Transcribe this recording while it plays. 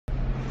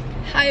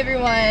Hi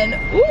everyone.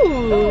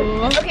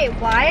 Ooh. Okay,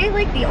 why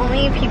like the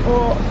only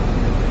people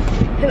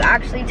who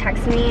actually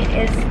text me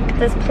is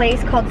this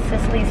place called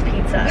Sicily's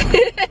Pizza.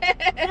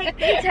 Like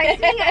they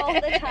text me all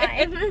the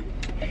time.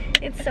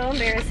 It's so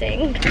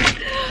embarrassing.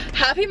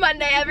 Happy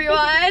Monday,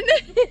 everyone.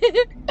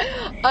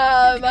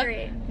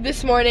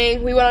 This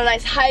morning we went on a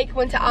nice hike,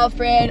 went to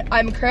Alfred.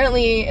 I'm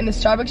currently in the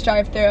Starbucks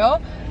drive-thru.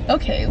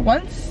 Okay,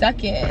 1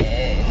 second.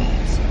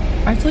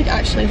 I have to like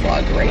actually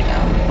vlog right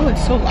now. Oh,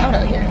 it's so loud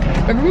out here.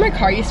 Remember my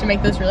car used to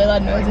make those really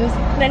loud noises?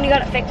 Then you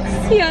got it fixed.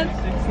 Yeah.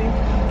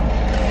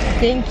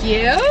 Thank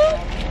you.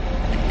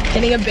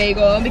 Getting a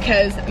bagel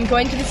because I'm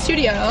going to the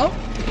studio.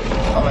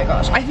 Oh my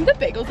gosh, I think the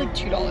bagel's like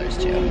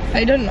 $2 too.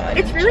 I don't know.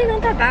 It's really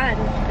not that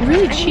bad.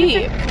 Really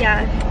cheap.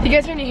 Yeah. If you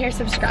guys are new here,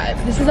 subscribe.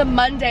 This is a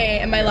Monday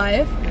in my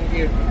life. Thank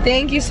you.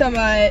 Thank you so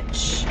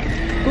much.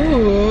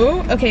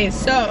 Ooh. Okay,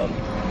 so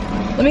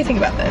let me think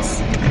about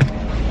this.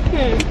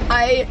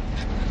 I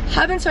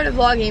haven't started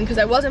vlogging because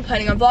I wasn't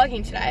planning on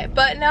vlogging today,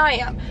 but now I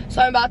am.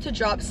 So I'm about to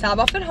drop Sab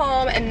off at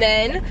home, and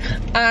then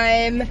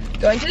I'm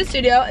going to the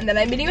studio, and then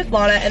I'm meeting with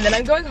Lana, and then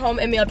I'm going home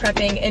and meal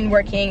prepping and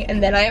working,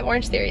 and then I have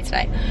Orange Theory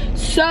tonight.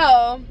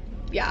 So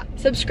yeah,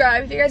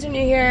 subscribe if you guys are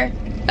new here.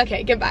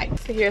 Okay, goodbye.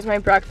 So here's my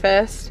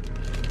breakfast.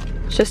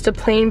 Just a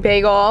plain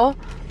bagel.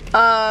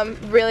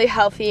 Really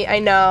healthy, I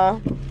know.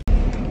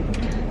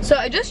 So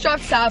I just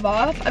dropped Sab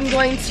off. I'm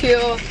going to,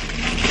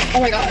 oh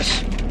my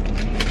gosh,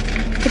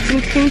 put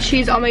some cream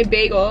cheese on my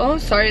bagel.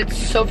 Sorry, it's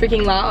so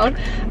freaking loud.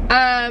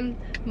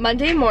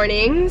 Monday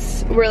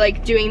mornings, we're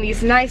like doing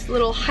these nice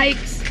little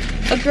hikes.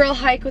 A girl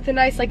hike with a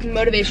nice like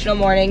motivational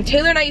morning.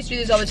 Taylor and I used to do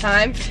this all the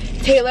time.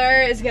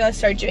 Taylor is gonna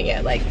start doing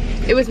it. Like,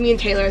 it was me and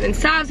Taylor, then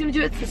Sav's gonna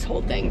do it. It's this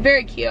whole thing.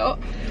 Very cute.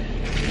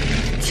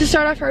 To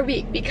start off our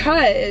week,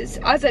 because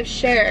as I've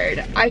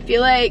shared, I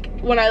feel like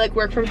when I like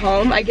work from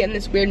home, I get in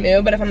this weird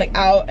mood, but if I'm like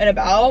out and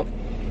about,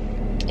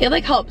 it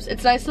like helps.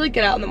 It's nice to like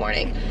get out in the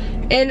morning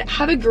and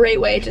have a great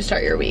way to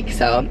start your week.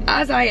 So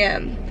as I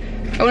am,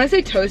 I want to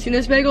say toasting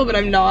this bagel, but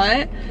I'm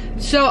not.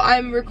 So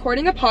I'm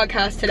recording a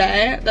podcast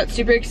today that's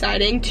super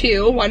exciting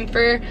too. One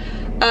for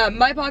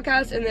my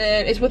podcast, and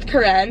then it's with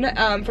Karen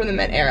from the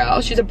Mint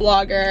Arrow. She's a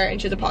blogger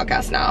and she has a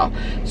podcast now.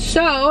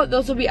 So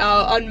those will be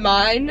out on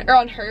mine, or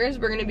on hers.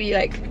 We're gonna be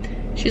like,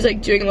 she's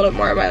like doing a little bit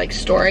more of my like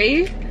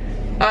story.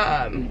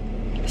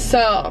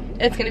 So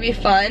it's gonna be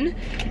fun.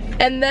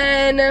 And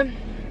then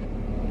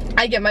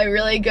I get my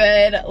really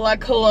good La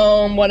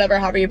Colombe, whatever,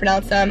 however you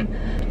pronounce them.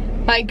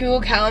 My Google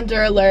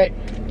Calendar alert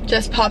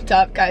just popped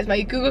up, guys.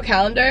 My Google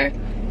Calendar,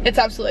 it's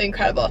absolutely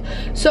incredible.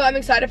 So I'm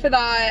excited for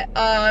that.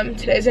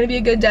 Today's gonna be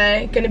a good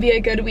day, gonna be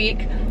a good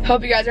week.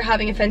 Hope you guys are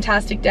having a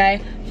fantastic day.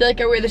 I feel like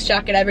I wear this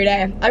jacket every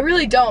day. I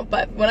really don't,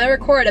 but when I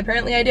record,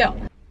 apparently I do.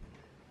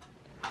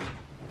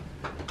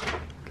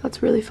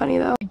 That's really funny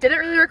though. I didn't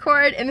really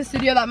record in the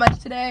studio that much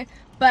today,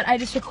 but I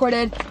just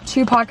recorded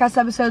 2 podcast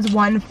episodes,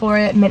 one for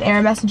Mint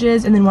Air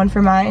Messages and then one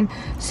for mine.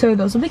 So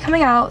those will be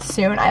coming out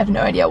soon. I have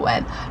no idea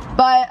when.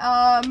 But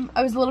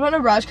I was a little bit in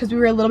a rush because we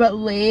were a little bit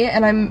late,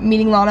 and I'm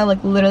meeting Lana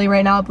like literally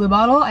right now at Blue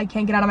Bottle. I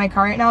can't get out of my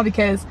car right now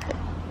because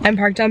I'm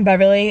parked on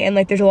Beverly and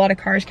like there's a lot of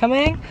cars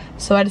coming.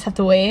 So I just have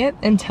to wait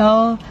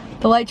until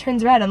the light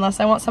turns red unless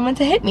I want someone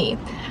to hit me.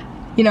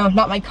 You know,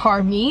 not my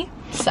car, me.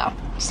 So,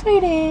 just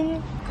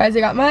waiting. Guys, I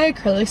got my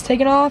acrylics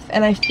taken off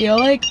and I feel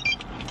like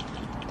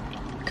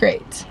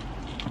great.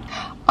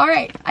 All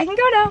right, I can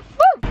go now.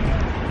 Woo!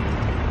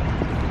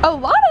 Oh,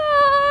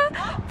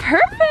 Lana!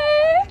 Perfect!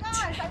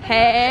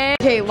 Hey.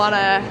 Okay,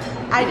 Lana.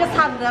 I just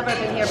have never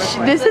been here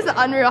before. This is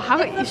unreal.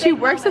 How she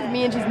works with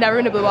me and she's never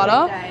been to Blue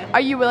Bottle. Are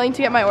you willing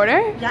to get my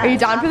order? Yes, are you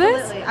down for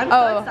this? I'm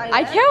so excited.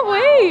 I can't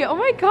wait. Oh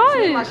my gosh.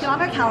 Should we mark it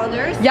on our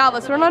calendars? Yeah,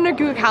 let's run on our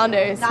Google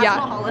Calendars.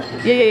 National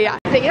holiday. Yeah.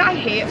 The thing I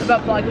hate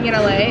about vlogging in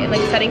LA and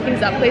like setting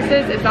things up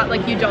places is that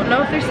like you don't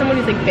know if there's someone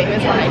who's like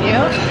famous behind you.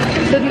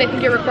 So then they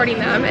think you're recording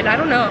them, and I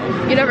don't know.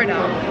 You never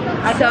know.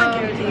 I can't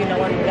guarantee you no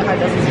one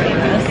behind us is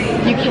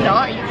famous. You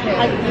cannot, or you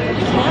can.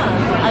 You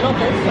can. I don't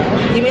think so.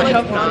 You mean like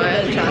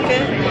the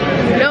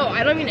jacket? No,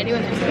 I don't mean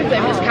anyone specifically.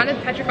 I'm just kind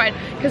of petrified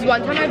because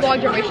one time I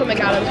vlogged and Rachel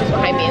McAdams was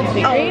behind me in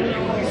Sweet Green,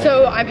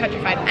 so I'm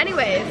petrified.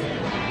 Anyways,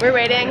 we're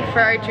waiting for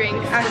our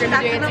drinks. We're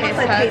gonna be doing a taste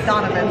test. Kate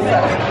Donovan, so.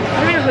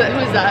 I don't know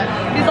who's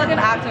that. He's like an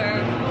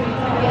actor.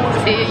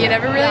 See, you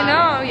never really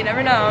know. You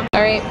never know.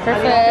 All right,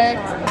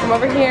 perfect. Come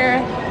over here.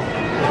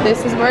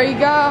 This is where you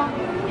go.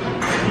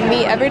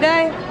 Meet every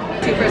day.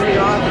 2 Frisbee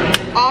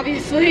off.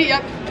 Obviously,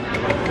 yep.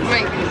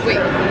 Wait.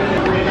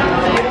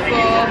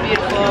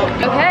 Beautiful.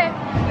 Okay.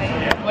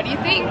 What do you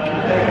think?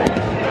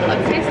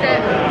 Let's taste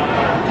it.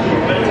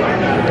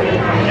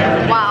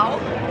 Wow.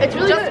 It's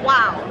really just good.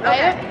 Wow.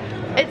 Okay.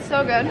 It's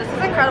so good. This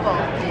is incredible.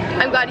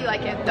 I'm glad you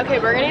like it. Okay,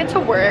 we're gonna get to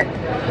work.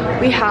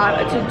 We have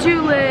a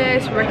to-do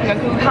list. We're working on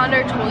Google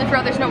Calendar. Totally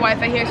forgot there's no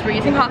Wi-Fi here, so we're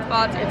using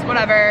hotspots. It's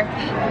whatever.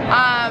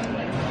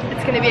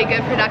 It's gonna be a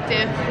good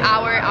productive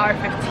hour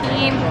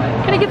 15.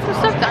 Gonna get some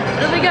stuff done.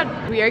 Really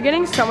good. We are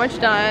getting so much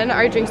done.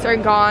 Our drinks are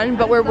gone,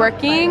 but we're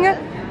working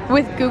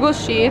with Google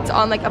Sheets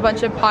on like a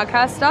bunch of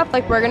podcast stuff.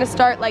 Like we're gonna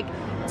start like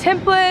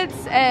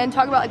templates and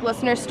talk about like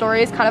listener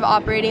stories, kind of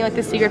operating like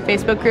the secret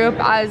Facebook group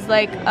as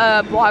like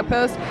a blog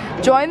post.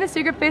 Join the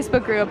secret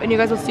Facebook group and you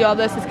guys will see all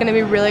this. It's gonna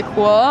be really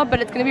cool,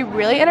 but it's gonna be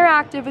really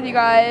interactive with you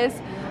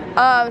guys.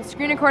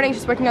 Screen recording,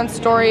 just working on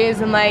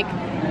stories and like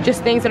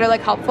just things that are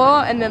like helpful,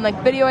 and then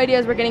like video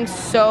ideas. We're getting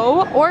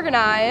so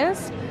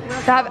organized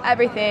to have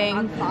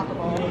everything.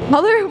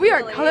 We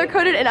are color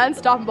coded and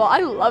unstoppable. I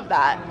love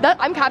that.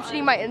 I'm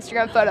captioning my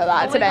Instagram photo of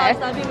that today. Gosh,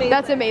 that'd be amazing.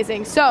 That's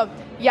amazing. So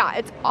yeah,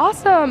 it's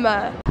awesome.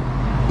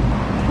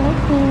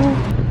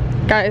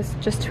 Guys,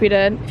 just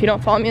tweeted, if you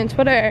don't follow me on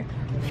Twitter,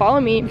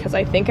 follow me because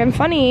I think I'm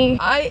funny.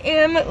 I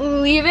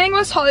am leaving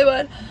West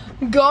Hollywood,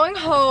 going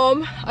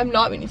home. I'm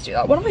not meaning to do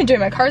that. What am I doing?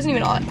 My car isn't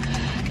even on.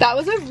 That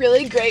was a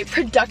really great,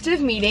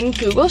 productive meeting.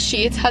 Google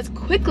Sheets has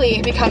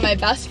quickly become my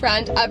best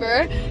friend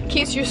ever.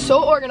 Keeps you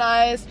so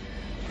organized.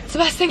 It's the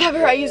best thing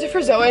ever. I use it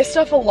for Zoe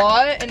stuff a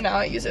lot, and now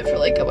I use it for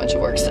like a bunch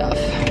of work stuff.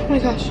 Oh my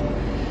gosh.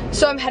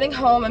 So I'm heading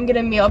home. I'm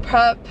gonna meal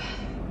prep.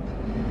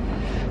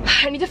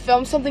 I need to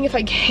film something if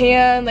I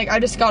can. Like I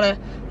just got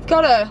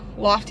a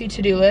lofty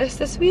to-do list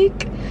this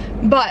week,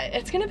 but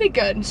it's gonna be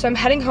good. So I'm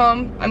heading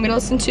home. I'm gonna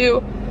listen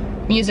to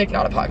music,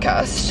 not a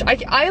podcast.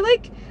 I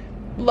like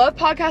love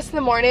podcasts in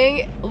the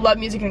morning, love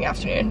music in the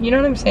afternoon. You know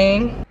what I'm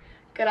saying?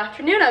 Good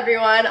afternoon,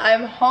 everyone.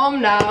 I'm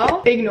home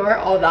now. Ignore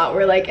all that.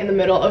 We're like in the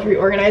middle of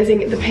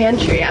reorganizing the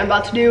pantry. I'm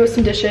about to do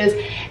some dishes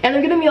and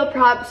I'm gonna meal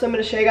prep. So I'm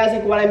gonna show you guys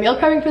like what I'm meal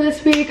prepping for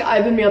this week.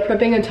 I've been meal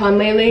prepping a ton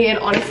lately, and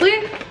honestly,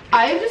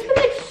 I've just been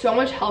like so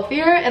much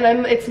healthier,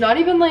 and it's not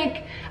even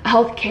like a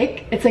health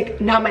kick. It's like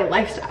now my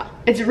lifestyle.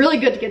 It's really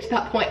good to get to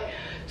that point.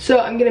 So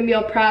I'm gonna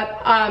meal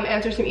prep,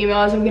 answer some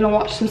emails, I'm gonna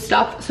watch some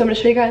stuff. So I'm gonna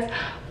show you guys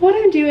what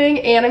I'm doing,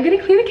 and I'm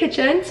gonna clean the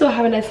kitchen. So I'll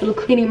have a nice little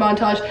cleaning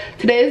montage.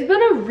 Today has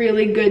been a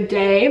really good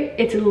day.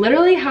 It's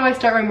literally how I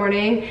start my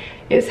morning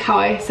is how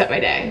I set my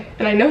day.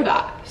 And I know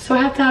that, so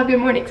I have to have good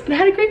mornings. And I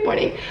had a great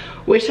morning.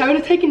 Wish I would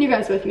have taken you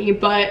guys with me,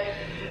 but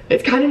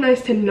it's kind of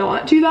nice to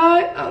not do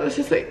that. Oh, this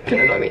is like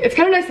gonna annoy me. It's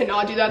kind of nice to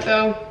not do that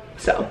though.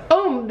 So,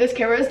 oh, this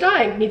camera is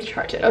dying. Need to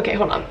charge it. Okay,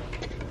 hold on.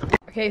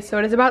 Okay, so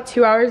it is about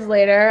 2 hours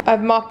later.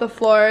 I've mopped the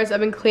floors. I've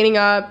been cleaning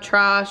up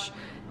trash,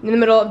 in the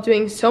middle of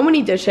doing so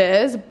many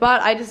dishes,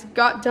 but I just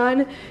got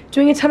done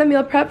doing a ton of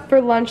meal prep for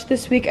lunch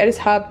this week. I just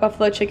had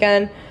buffalo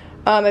chicken.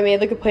 I made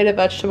like a plate of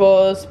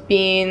vegetables,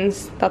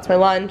 beans. That's my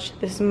lunch.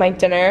 This is my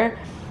dinner.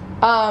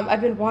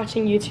 I've been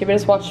watching YouTube. I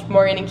just watched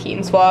Morgan and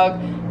Keaton's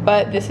vlog,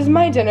 but this is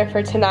my dinner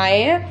for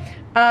tonight.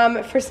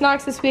 For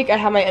snacks this week, I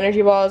have my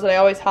energy balls that I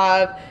always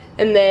have,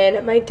 and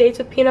then my dates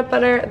with peanut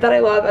butter that I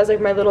love as like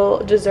my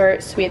little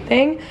dessert sweet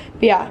thing.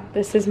 But yeah,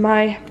 this is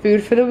my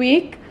food for the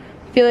week.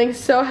 Feeling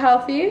so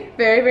healthy,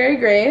 very, very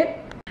great.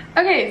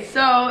 Okay,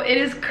 so it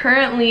is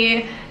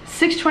currently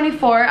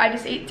 6:24. I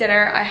just ate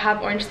dinner. I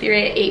have Orange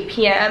Theory at 8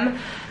 p.m.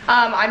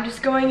 I'm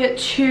just going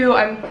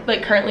I'm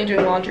like currently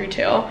doing laundry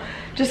too.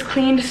 Just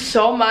cleaned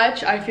so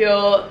much, I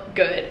feel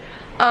good.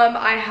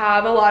 I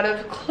have a lot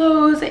of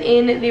clothes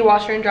in the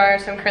washer and dryer,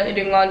 so I'm currently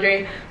doing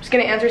laundry. I'm just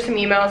gonna answer some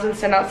emails and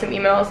send out some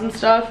emails and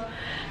stuff.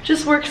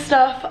 Just work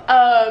stuff.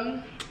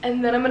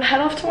 And then I'm gonna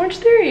head off to Orange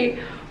Theory,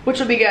 which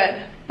will be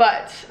good.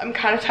 But I'm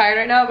kind of tired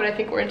right now, but I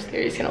think Orange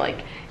Theory is gonna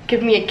like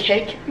give me a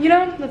kick, you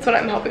know? That's what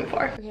I'm hoping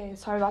for. Okay,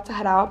 so I'm about to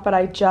head out, but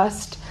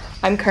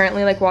I'm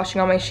currently like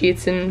washing all my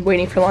sheets and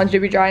waiting for laundry to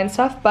be dry and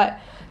stuff, but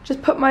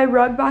just put my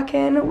rug back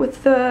in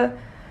with the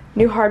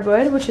new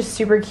hardwood, which is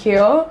super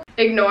cute.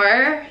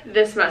 Ignore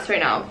this mess right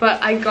now,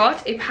 but I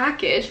got a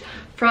package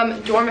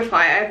from Dormify.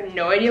 I have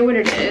no idea what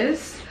it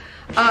is.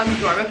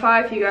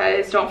 Dormify, if you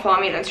guys don't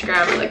follow me on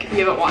Instagram, or like if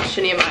you haven't watched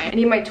any of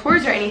my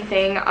tours or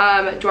anything,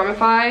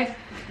 Dormify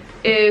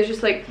is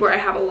just like where I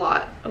have a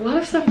lot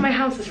of stuff in my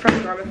house is from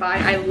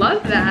Dormify. I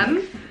love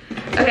them.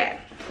 Okay,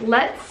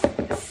 let's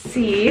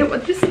see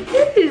what this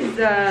is.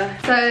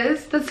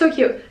 Says, that's so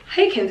cute.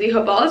 Hey Kenzie,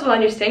 hope all is well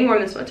and you're staying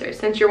warm this winter.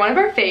 Since you're one of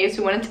our faves,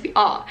 we wanted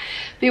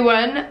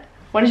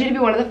you to be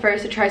one of the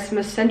first to try some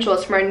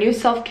essentials from our new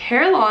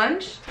self-care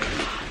launch.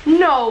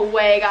 No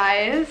way,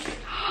 guys.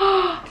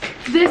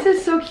 This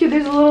is so cute.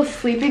 There's a little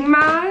sleeping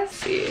mask. Let's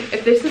see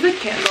if this is a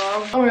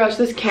candle. Oh my gosh,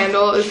 this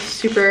candle is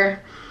super,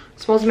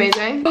 smells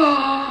amazing.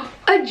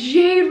 A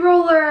jade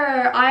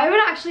roller. I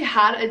haven't actually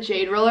had a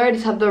jade roller. I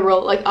just have the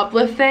like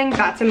uplift thing.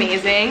 That's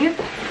amazing.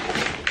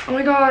 Oh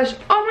my gosh.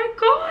 Oh my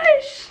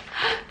gosh.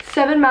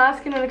 7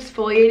 mask and an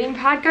exfoliating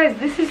pad. Guys,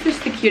 this is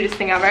just the cutest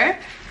thing ever.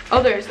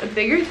 Oh, there's a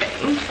bigger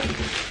thing.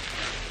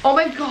 Oh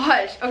my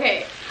gosh.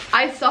 Okay,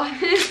 I saw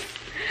this.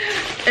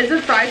 It's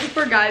a fries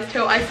before guys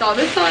too. I saw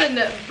this on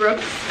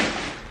Brooke's.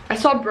 I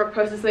saw Brooke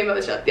post this the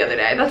other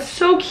day. That's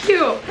so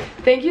cute.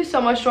 Thank you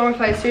so much,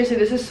 Dormify. Seriously,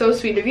 this is so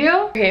sweet of you.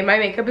 Okay, my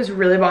makeup is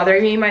really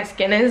bothering me. My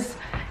skin is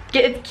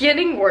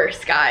getting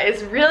worse,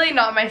 guys. Really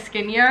not my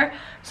skin year.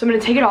 So I'm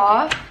gonna take it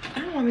off. I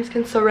don't know why my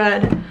skin's so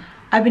red.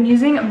 I've been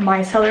using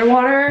micellar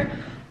water.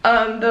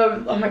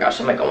 Oh my gosh,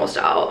 I'm like almost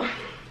out.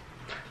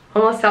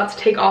 Almost out to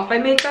take off my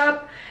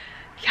makeup.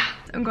 Yeah,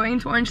 I'm going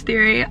to Orange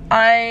Theory.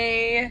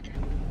 Hey!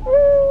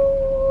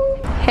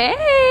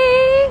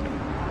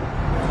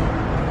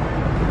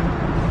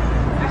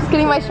 Just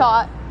getting my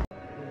shot.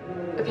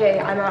 Okay,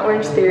 I'm at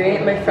Orange Theory.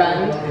 My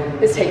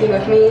friend is taking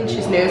with me and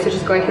she's new, so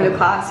she's going through the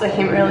class, so I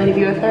can't really leave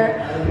you with her.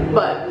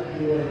 But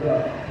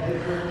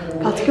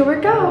about to go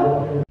work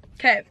out.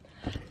 Okay,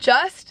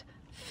 just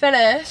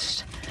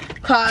finished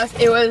class.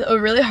 It was a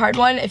really hard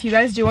one. If you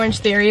guys do Orange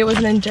Theory, it was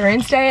an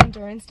endurance day.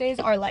 Endurance days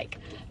are like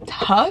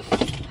tough.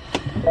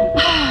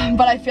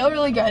 But I feel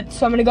really good,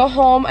 so I'm gonna go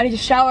home. I need to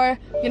shower.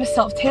 I'm gonna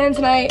self-tan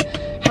tonight.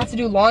 Have to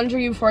do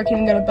laundry before I can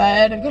even go to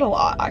bed. I've got a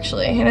lot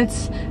actually, and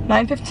it's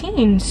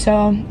 9:15,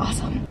 so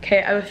awesome.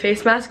 Okay, I have a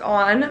face mask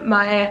on,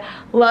 my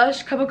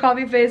Lush cup of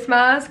coffee face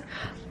mask.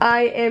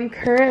 I am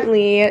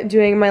currently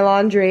doing my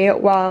laundry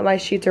while my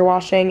sheets are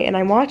washing, and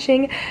I'm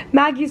watching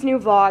Maggie's new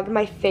vlog,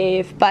 my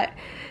fave. But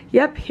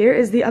yep, here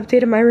is the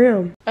update of my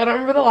room. I don't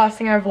remember the last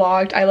thing I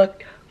vlogged. I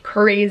look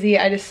crazy.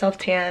 I just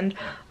self-tanned.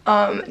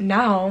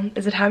 Now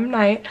is the time of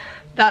night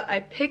that I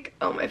pick,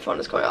 oh my phone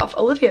is going off,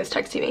 Olivia's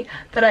texting me,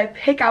 that I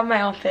pick out my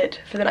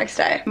outfit for the next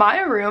day.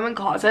 My room and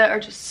closet are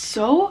just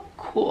so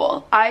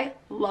cool. I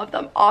love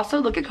them. Also,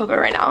 look at Coco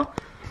right now.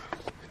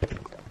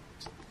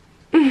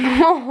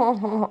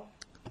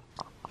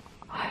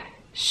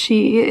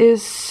 She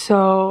is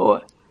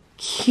so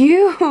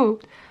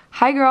cute.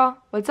 Hi girl,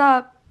 what's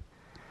up?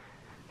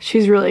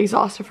 She's really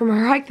exhausted from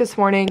her hike this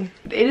morning.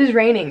 It is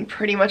raining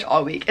pretty much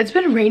all week. It's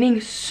been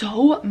raining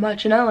so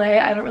much in LA.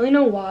 I don't really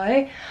know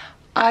why.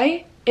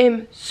 I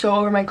am so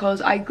over my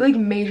clothes. I like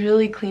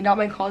majorly cleaned out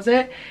my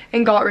closet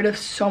and got rid of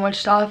so much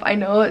stuff. I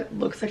know it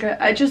looks like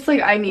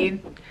I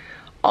need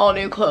all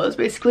new clothes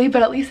basically,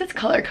 but at least it's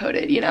color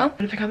coded, you know? I'm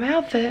gonna pick out my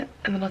outfit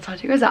and then I'll talk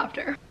to you guys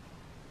after.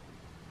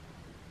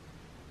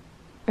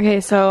 Okay,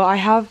 so I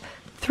have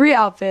 3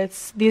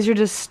 outfits. These are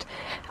just,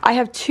 I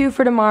have 2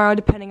 for tomorrow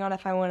depending on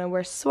if I want to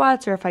wear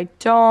sweats or if I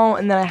don't,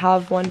 and then I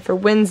have 1 for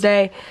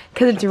Wednesday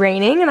because it's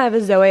raining, and I have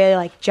a Zoe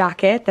like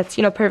jacket that's,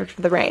 you know, perfect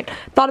for the rain.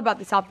 Thought about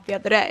this outfit the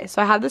other day,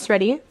 so I have this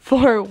ready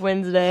for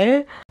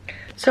Wednesday.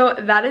 So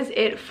that is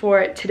it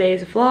for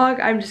today's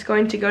vlog. I'm just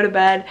going to go to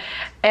bed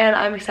and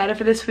I'm excited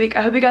for this week.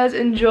 I hope you guys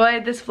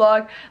enjoyed this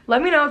vlog.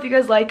 Let me know if you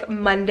guys like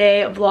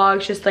Monday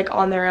vlogs just like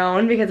on their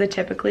own, because I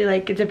typically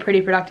like, it's a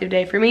pretty productive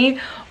day for me,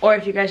 or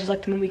if you guys just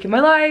like them in Week in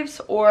My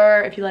Lives,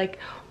 or if you like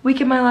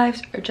Week in My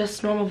Lives or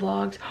just normal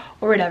vlogs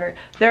or whatever.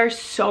 There are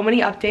so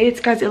many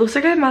updates. Guys, it looks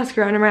like I have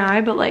mascara under my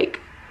eye, but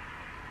like,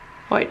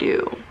 oh, I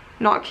do.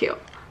 Not cute.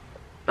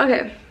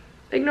 Okay.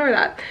 Ignore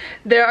that.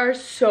 There are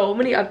so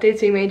many updates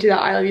being made to that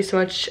I Love You So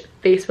Much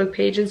Facebook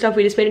page and stuff.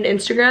 We just made an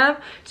Instagram,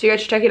 so you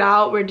guys should check it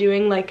out. We're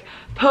doing like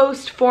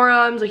post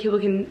forums, like people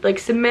can like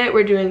submit.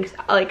 We're doing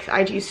like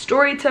IG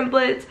story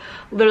templates,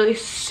 literally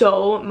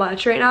so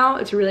much right now.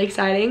 It's really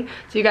exciting.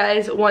 So you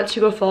guys want to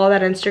go follow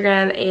that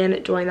Instagram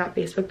and join that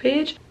Facebook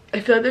page. I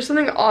feel like there's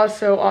something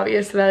also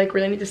obvious that I like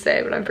really need to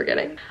say, but I'm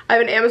forgetting. I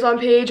have an Amazon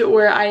page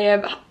where I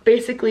have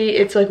basically,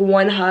 it's like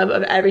one hub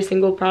of every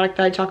single product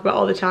that I talk about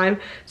all the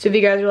time. So if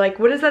you guys are like,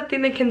 what is that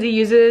thing that Kenzie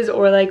uses?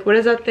 Or like, what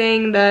is that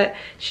thing that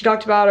she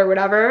talked about or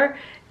whatever?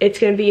 It's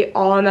gonna be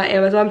all on that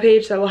Amazon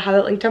page, so I will have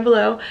it linked down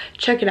below.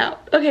 Check it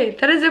out. Okay,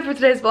 that is it for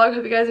today's vlog.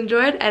 Hope you guys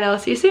enjoyed, and I'll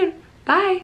see you soon. Bye.